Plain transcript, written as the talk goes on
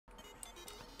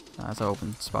That's an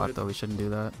open spot though. We shouldn't do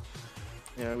that.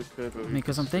 Yeah, we could. But I mean,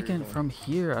 because I'm thinking from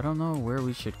here, I don't know where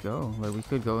we should go. Like, we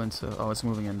could go into... Oh, it's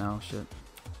moving in now. Shit.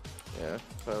 Yeah,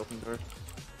 so I open door.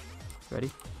 Ready?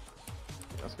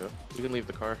 Yeah, let's go. We can leave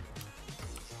the car.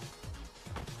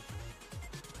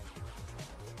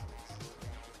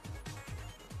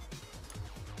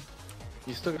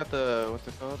 You still got the... What's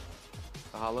it called?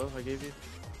 The hollow I gave you?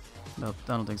 Nope,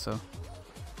 I don't think so.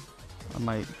 I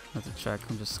might have to check.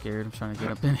 I'm just scared. I'm trying to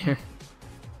get up in here.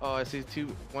 Oh, I see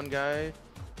one guy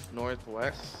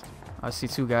northwest. I see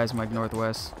 2 guys, Mike,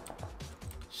 northwest.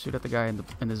 Shoot at the guy in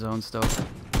the zone still.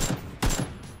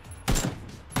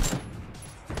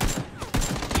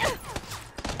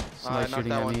 Somebody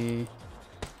shooting at me.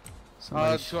 To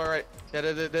our right. Yeah,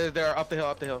 they're up the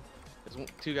hill, There's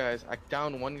 2 guys. I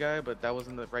downed 1 guy, but that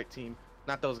wasn't the right team.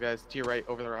 Not those guys. To your right,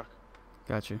 over the rock.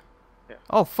 Got you. Yeah.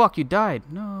 Oh, fuck, you died.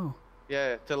 No.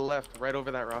 Yeah, to the left, right over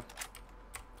that rock.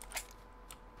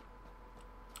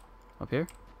 Up here?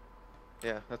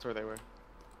 Yeah, that's where they were.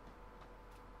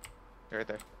 They're right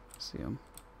there. See him.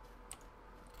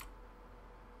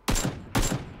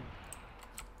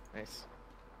 Nice.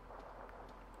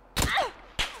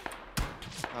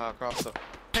 Across the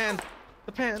pan.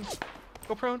 The pan.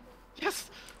 Go prone. Yes.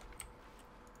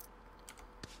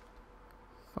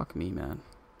 Fuck me, man.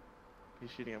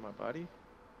 He's shooting at my body.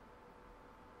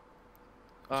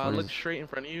 Where Look is- straight in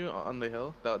front of you on the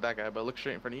hill. That guy, but look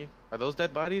straight in front of you. Are those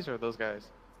dead bodies or are those guys?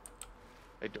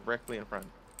 Like directly in front.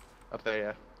 Up there,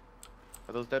 yeah.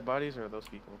 Are those dead bodies or are those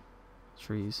people?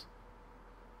 Trees.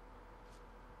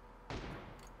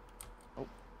 Oh.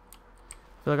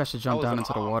 I feel like I should jump down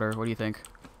into the water. What do you think?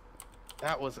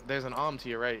 There's an arm to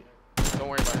your right. Don't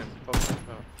worry about him.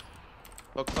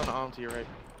 Focus on the arm to your right.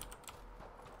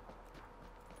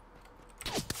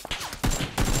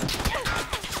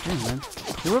 Damn, man.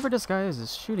 Whoever this guy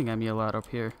is shooting at me a lot up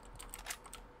here.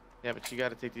 Yeah, but you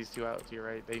gotta take these 2 out to your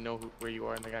right. They know where you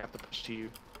are and they're gonna have to push to you.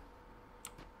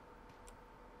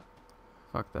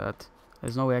 Fuck that.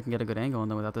 There's no way I can get a good angle on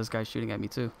them without this guy shooting at me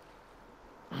too.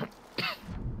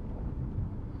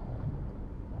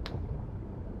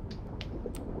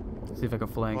 See if I can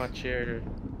flank. Watch your...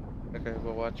 Okay,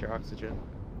 well watch your oxygen.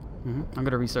 I'm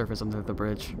gonna resurface under the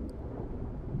bridge.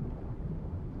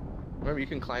 Remember, you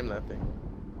can climb that thing.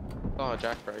 Oh,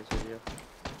 Jack Frags with you.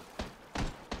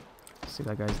 See,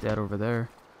 that guy's dead over there.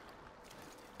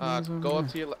 Go up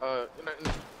to your...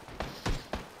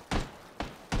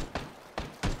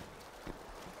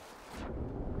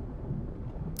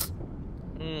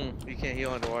 You can't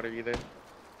heal underwater either.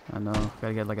 I know.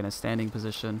 Gotta get like in a standing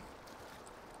position.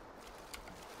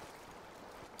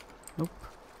 Nope.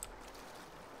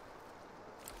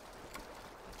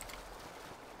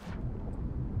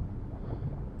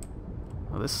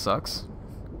 Oh, this sucks.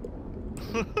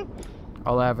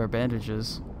 All I have are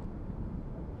bandages.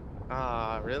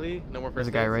 Really? No more first There's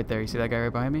a guy aids? right there. You see that guy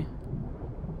right behind me?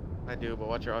 I do, but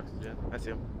watch your oxygen. I see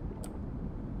him.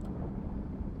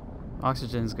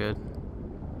 Oxygen's good.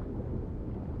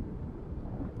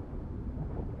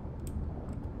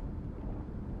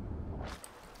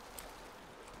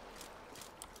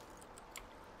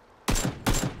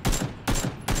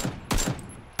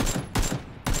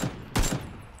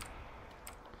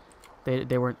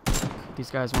 They weren't.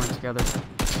 These guys weren't together.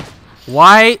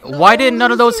 Why didn't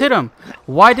none of those hit him?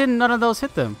 Why didn't none of those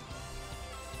hit them?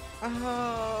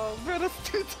 Oh, bro, that's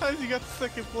 2 times you got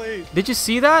second place. Did you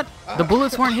see that? The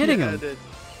bullets weren't hitting Yeah, I him. did.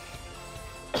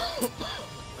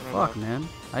 Fuck, man.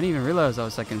 I didn't even realize I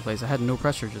was second place. I had no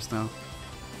pressure just now.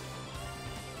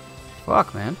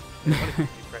 Fuck, man.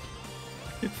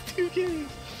 It's 2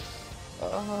 games.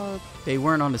 They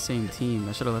weren't on the same team.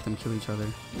 I should have let them kill each other.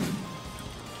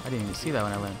 I didn't even see that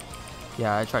when I landed.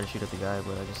 Yeah, I tried to shoot at the guy,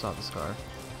 but I just saw the scar.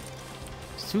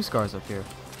 There's 2 scars up here.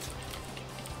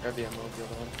 Grab the ammo, the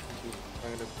other one.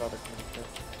 I'm gonna start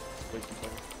Wait, keep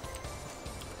going.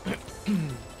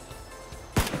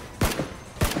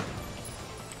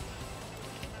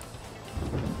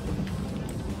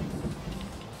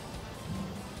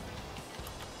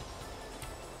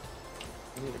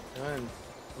 I need a gun.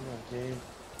 Come on, game.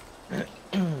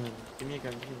 Give me a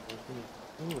gun, give me a gun, give me.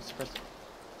 Ooh, it's suppressor.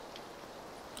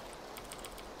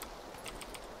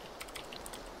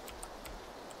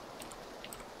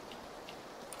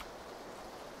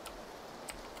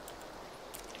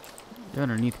 You're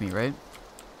underneath me, right?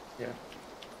 Yeah.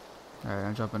 Alright,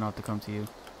 I'm jumping off to come to you.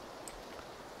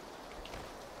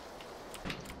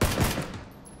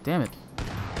 Damn it.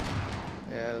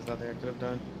 Yeah, there's nothing I could have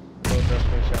done. Both just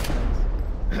my shotguns.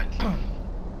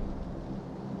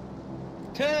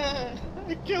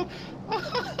 I killed.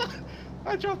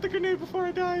 I dropped the grenade before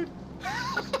I died.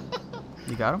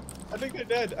 You got him? I think they're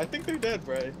dead. I think they're dead,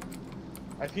 bro.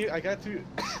 I got two.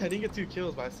 I didn't get 2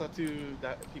 kills, but I saw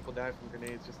people die from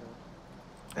grenades just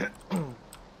now.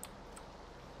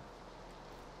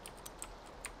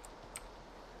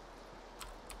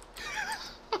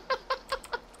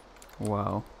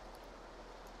 Wow.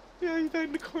 Yeah, he died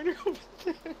in the corner over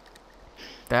there.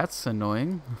 That's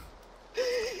annoying.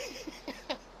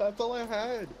 That's all I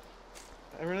had.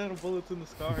 I ran out of bullets in the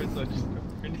scar, so I just threw a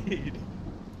grenade.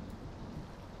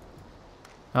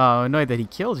 Oh, annoyed that he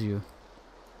killed you.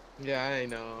 Yeah, I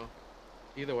know.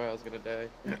 Either way, I was gonna die.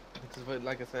 But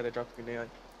like I said, I dropped a grenade.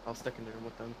 I was stuck in the room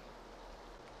with them.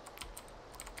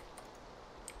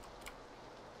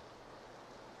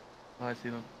 Oh, I see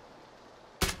them.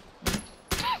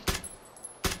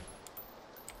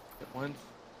 Hit once.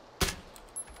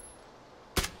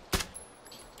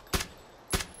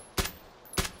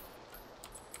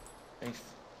 Nice.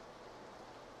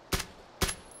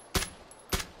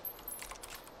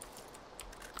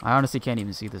 I honestly can't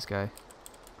even see this guy.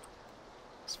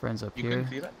 His friend's up You here. couldn't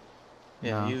see that?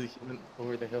 Yeah, No. he went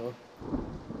over the hill.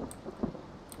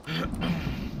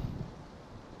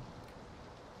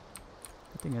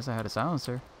 Good thing is I had a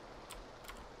silencer.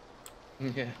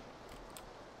 Yeah.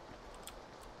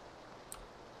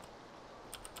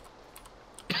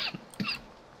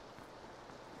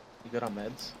 You good on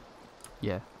meds?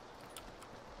 Yeah.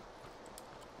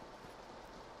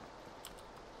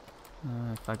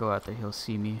 If I go out there, he'll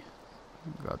see me.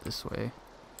 Go out this way.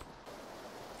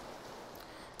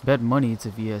 Bet money it's a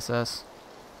VSS.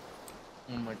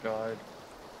 Oh my god.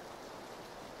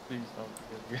 Please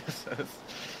don't be a VSS.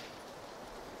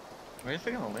 Where's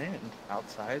it gonna land?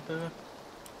 Outside the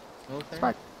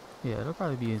military? Yeah, it'll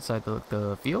probably be inside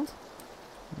the field.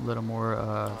 A little more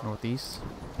northeast.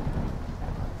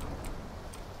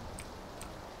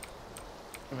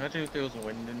 Imagine if there was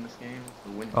wind in this game.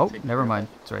 The wind Oh, could take never care of mind.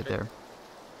 that. It's right there.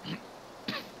 You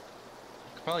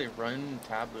could probably run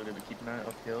tab looted but keep an eye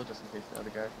uphill just in case the other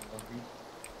guy can run you.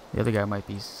 The other guy might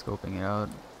be scoping it out.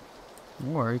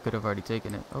 Or he could have already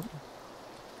taken it. Oh.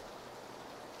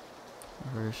 I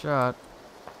heard a shot.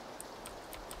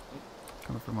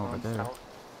 Coming from over there. South.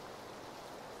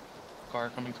 Car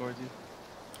coming towards you.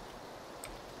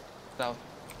 South.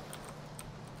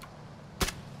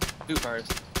 2 cars.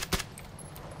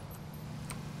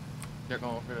 They're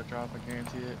going for the drop, I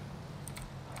guarantee it.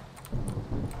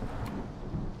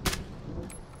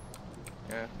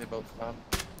 Yeah, they both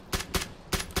stopped.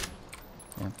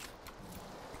 Yeah.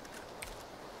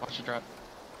 Watch the drop.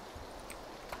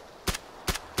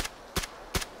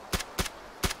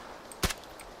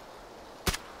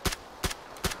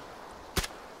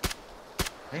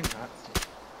 They not.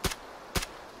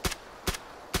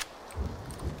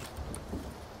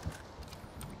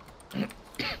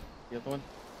 The other one?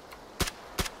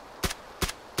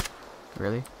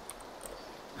 Really?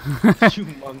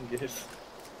 Humongous.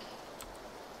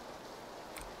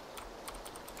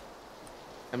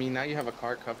 I mean, now you have a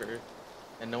car cover,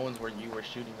 and no one's where you were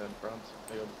shooting them from,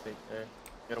 so you'll be safe there. You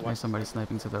gotta watch There's somebody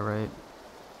sniping to the right.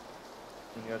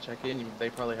 You gotta check in. They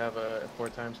probably have 4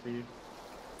 times for you.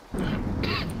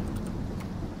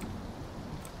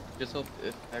 Just hope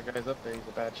if that guy's up there, he's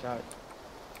a bad shot.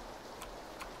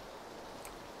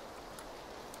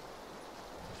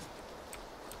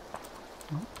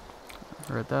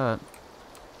 Heard that.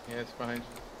 Yeah, it's behind you.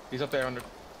 He's up there under. There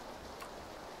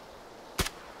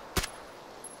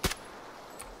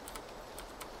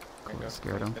you Cool, go.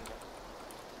 scared him.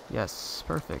 Yes,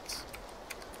 perfect.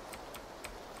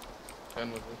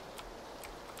 Done with it.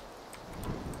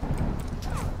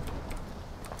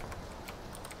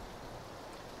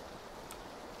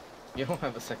 You don't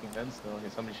have a second gun still.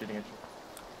 There's somebody shooting at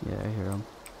you. Yeah, I hear him.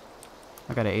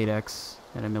 I got an 8x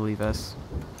and a melee vest.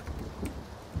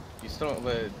 You still don't,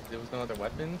 but there was no other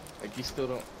weapon? Like, you still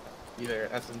don't, either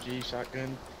SMG,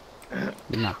 shotgun? Nah,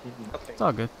 Nothing. it's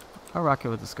all good. I'll rock it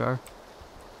with the scar.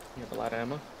 You have a lot of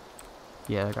ammo?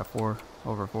 Yeah, I got 4.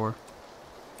 Over 4.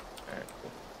 Alright,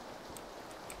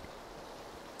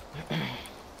 cool.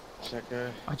 Check,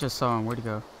 I just saw him. Where'd he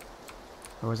go?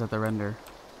 Or was that the render?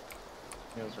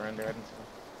 it was render, I didn't see.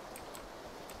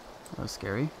 That was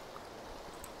scary.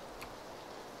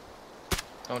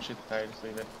 Don't shoot the tire, just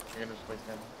leave it. You're gonna just waste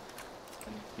ammo.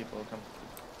 And people will come.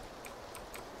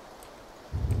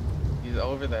 He's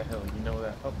over that hill, you know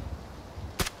that. Oh.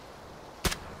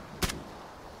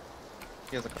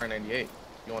 He has a car 98.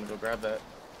 You wanna go grab that?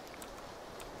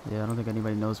 Yeah, I don't think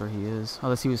anybody knows where he is.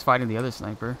 Unless he was fighting the other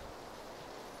sniper.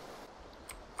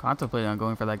 Contemplating on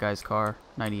going for that guy's car.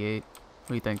 98. What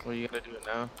do you think? Well, you gotta do it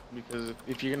now. Because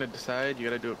if you're gonna decide, you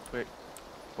gotta do it quick.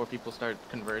 Before people start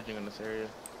converging in this area.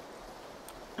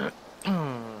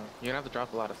 You're gonna have to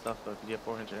drop a lot of stuff though. If you get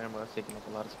 400 ammo, that's taking up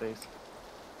a lot of space.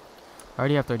 I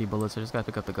already have 30 bullets. I just gotta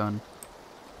pick up the gun.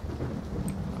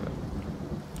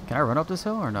 Can I run up this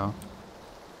hill or no?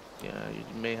 Yeah, you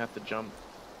may have to jump.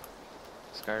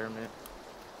 Skyrim it.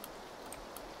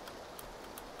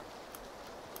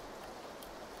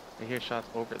 I hear shots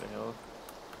over the hill.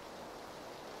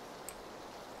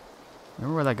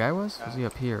 Remember where that guy was? Was he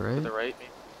up here, To right? the right,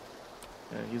 maybe?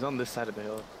 Yeah, he's on this side of the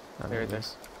hill. Oh, There there it he is.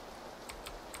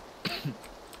 is.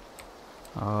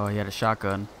 Oh, he had a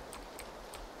shotgun.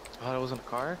 Oh, that was in a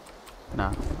car?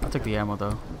 Nah, I took the ammo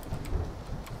though.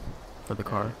 For the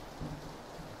car.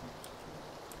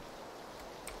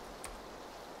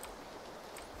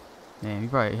 Man, he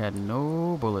probably had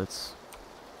no bullets.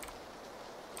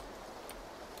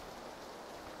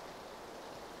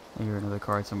 I hear another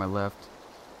car to my left.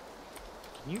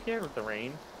 Can you hear the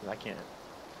rain? 'Cause I can't.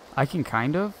 I can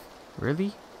kind of,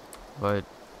 really, but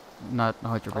not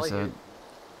 100%.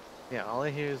 Yeah, all I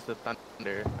hear is the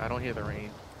thunder. I don't hear the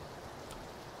rain.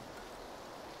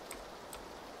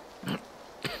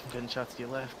 Getting shots to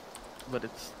your left, but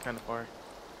it's kind of far.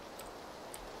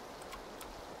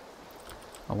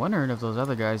 I'm wondering if those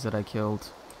other guys that I killed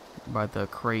by the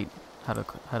crate had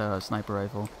a sniper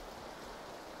rifle.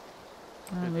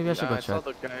 Maybe I should go check.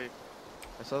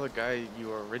 I saw the guy you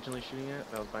were originally shooting at.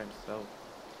 That was by himself.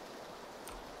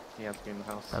 He has to be in the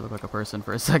house. That looked like a person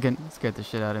for a second. It scared the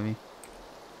shit out of me.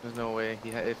 There's no way.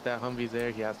 If that Humvee's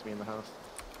there, he has to be in the house.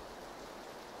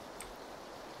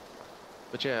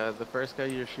 But yeah, the first guy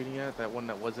you were shooting at, that one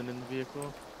that wasn't in the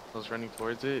vehicle, was running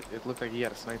towards it. It looked like he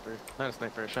had a sniper. Not a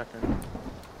sniper, a shotgun.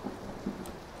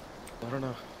 I don't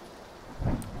know.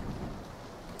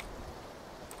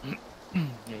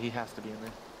 Yeah, he has to be in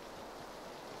there.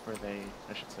 Or they,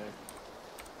 I should say.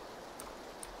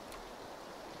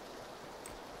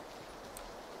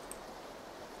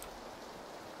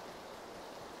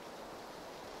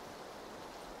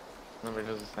 Remember,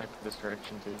 there's a sniper this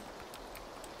direction too.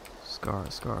 Scar,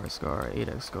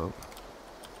 8x scope.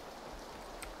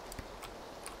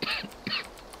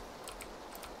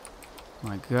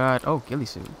 My god. Oh, ghillie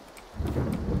suit.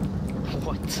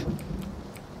 What?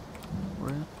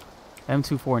 Where?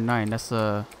 M249. That's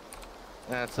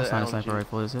That's not a sniper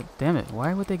rifle, is it? Damn it.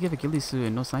 Why would they give a ghillie suit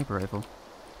and no sniper rifle?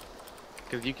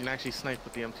 Because you can actually snipe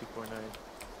with the M249.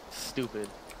 Stupid.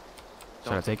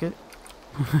 Should I take it?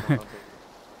 Don't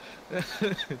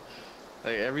take it.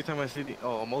 Like every time I see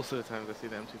most of the times I see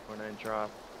the M249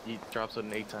 drop, he drops with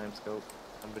an 8x scope.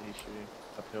 Somebody's shooting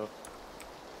uphill.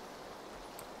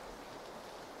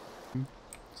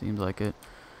 Seems like it.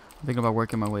 I'm thinking about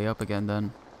working my way up again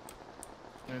then.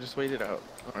 I just wait it out.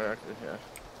 Or actually, yeah.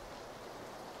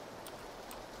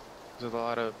 There's a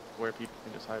lot of where people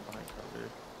can just hide behind cover.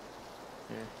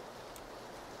 Here.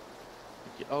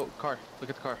 Oh, car.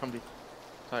 Look at the car. Humvee.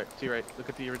 Sorry, to your right. Look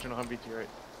at the original Humvee to your right.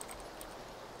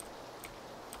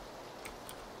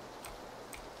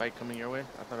 Bike coming your way.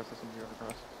 I thought I saw somebody run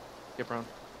across. Get prone.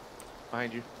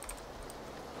 Behind you.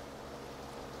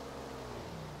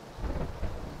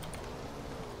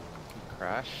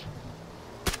 Crash.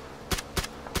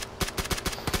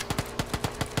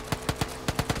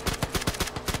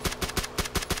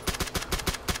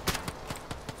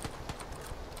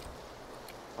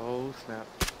 Oh snap.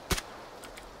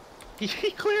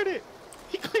 He cleared it!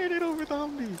 He cleared it over the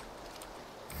Humvee!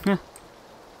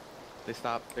 They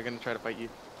stopped. They're gonna try to fight you.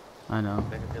 I know.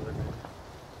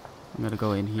 I'm gonna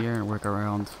go in here and work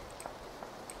around.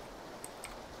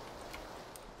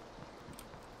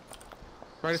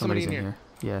 Right, Somebody's in here.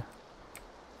 Yeah.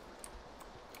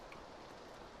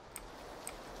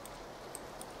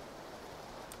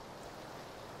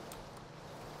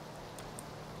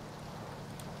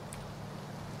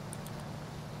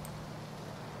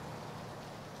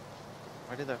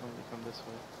 Why did that Humvee come this way?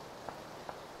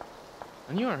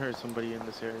 I knew I heard somebody in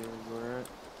this area you were at.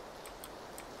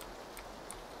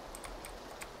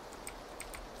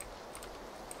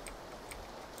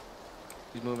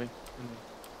 He's moving.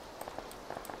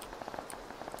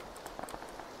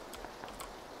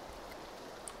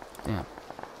 Damn.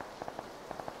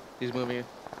 He's moving.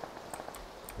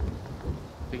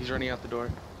 I think he's running out the door.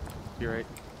 You're right.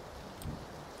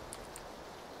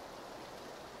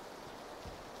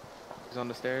 He's on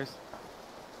the stairs.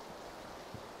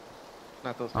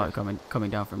 Not those Oh, guys. coming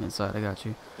down from inside. I got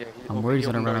you. Yeah, I'm worried he's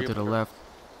gonna run out to the left.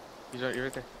 He's right. You're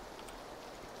right there.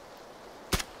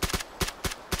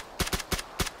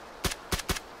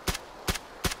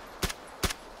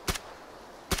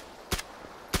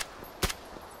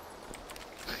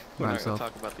 We're not gonna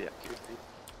talk about the accuracy.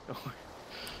 Don't worry.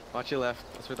 Watch your left.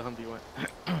 That's where the Humvee went.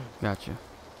 Gotcha.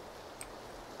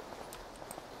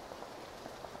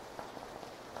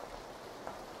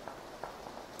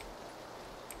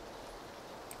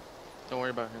 Don't worry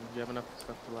about him. You have enough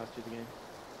stuff to last you the game.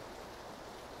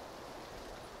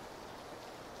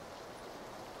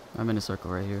 I'm in a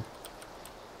circle right here.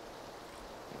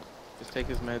 Just take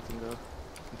his meds and go.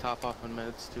 And top off on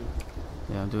meds too.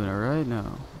 Yeah, I'm doing it right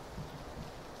now.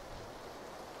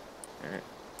 Alright.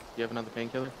 You have another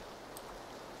painkiller?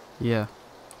 Yeah.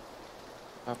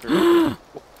 After. Don't.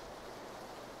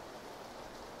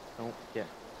 Yeah.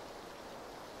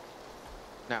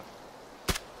 Now.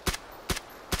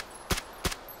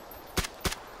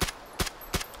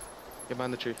 Get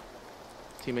behind the tree.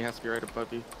 Teammate has to be right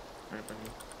above you. Right in front of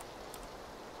you.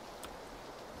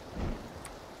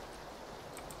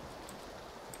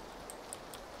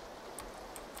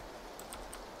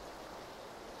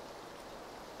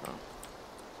 Oh.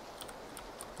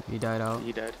 He died out.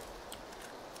 He died.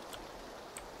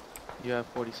 You have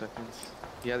 40 seconds.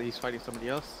 Yeah, he's fighting somebody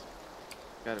else.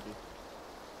 Gotta be.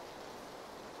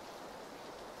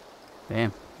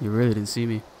 Damn, you really didn't see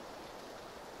me.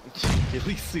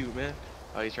 Ghillie suit, man.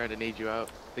 Oh, he's trying to nade you out.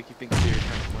 I think he thinks you're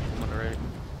trying to smoke someone already.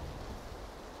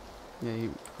 Yeah,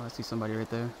 I see somebody right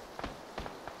there.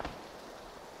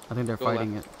 I think they're Go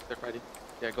fighting left. it. They're fighting.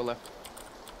 Yeah, go left.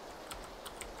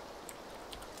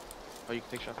 Oh, you can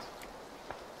take shots.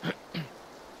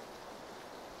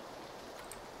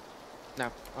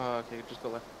 Now. Okay, just go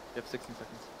left. You have 16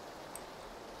 seconds.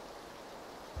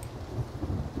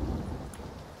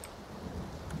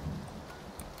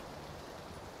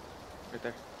 Right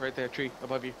there. Right there, tree,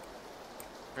 above you.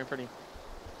 Right in front of you.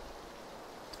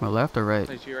 To my left or right?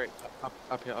 No, to your right.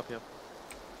 Uphill, uphill.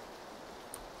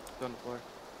 Go on the floor.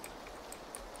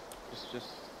 Just,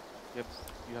 you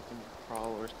have to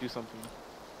crawl or do something.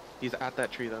 He's at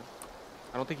that tree though.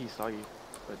 I don't think he saw you,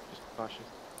 but just cautious.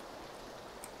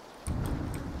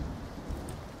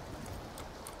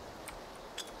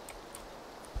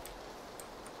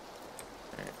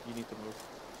 Alright, you need to move.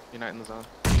 You're not in the zone.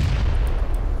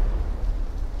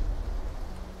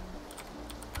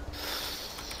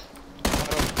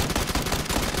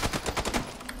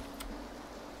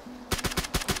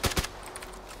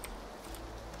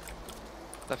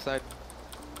 Left side.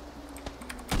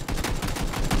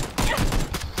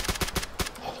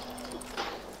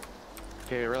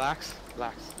 Okay, relax,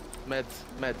 relax. Meds,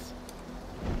 meds.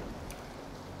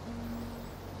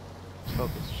 Just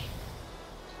focus.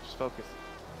 Just focus.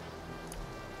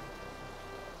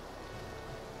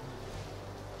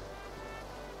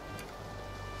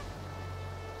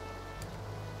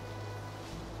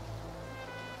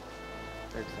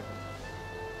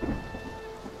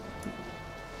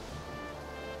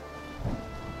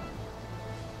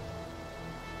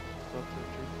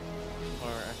 Or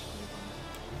actually,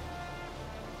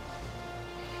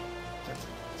 that's it.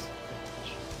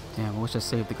 Damn, I wish I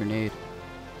saved the grenade.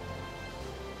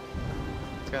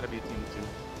 It's gotta be a team too.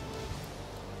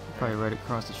 Probably right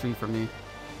across the street from me.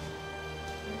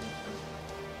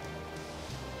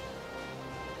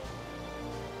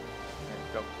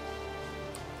 Alright, go.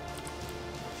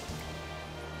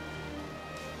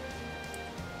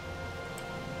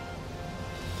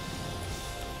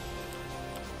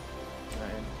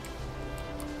 Nine.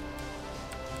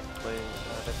 Play,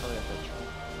 that's probably at that tree.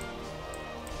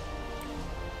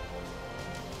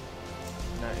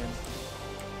 Not in.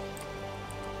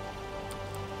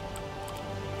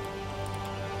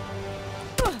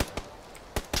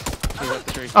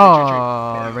 Tree.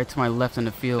 Oh, right to my left in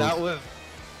the field. That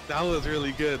was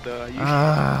really good though.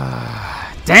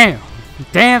 Damn.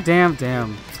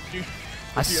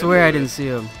 I swear I didn't see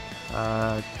him.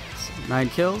 9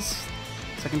 kills,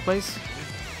 second place.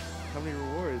 How many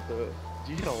rewards though?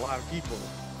 You hit a lot of people.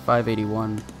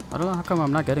 581. I don't know how come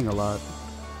I'm not getting a lot.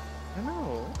 I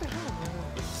know. What the hell, man?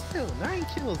 But still, 9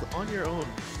 kills on your own.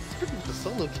 It's pretty much a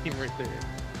solo game right there.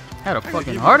 I had a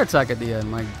fucking heart attack at the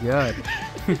end. My God.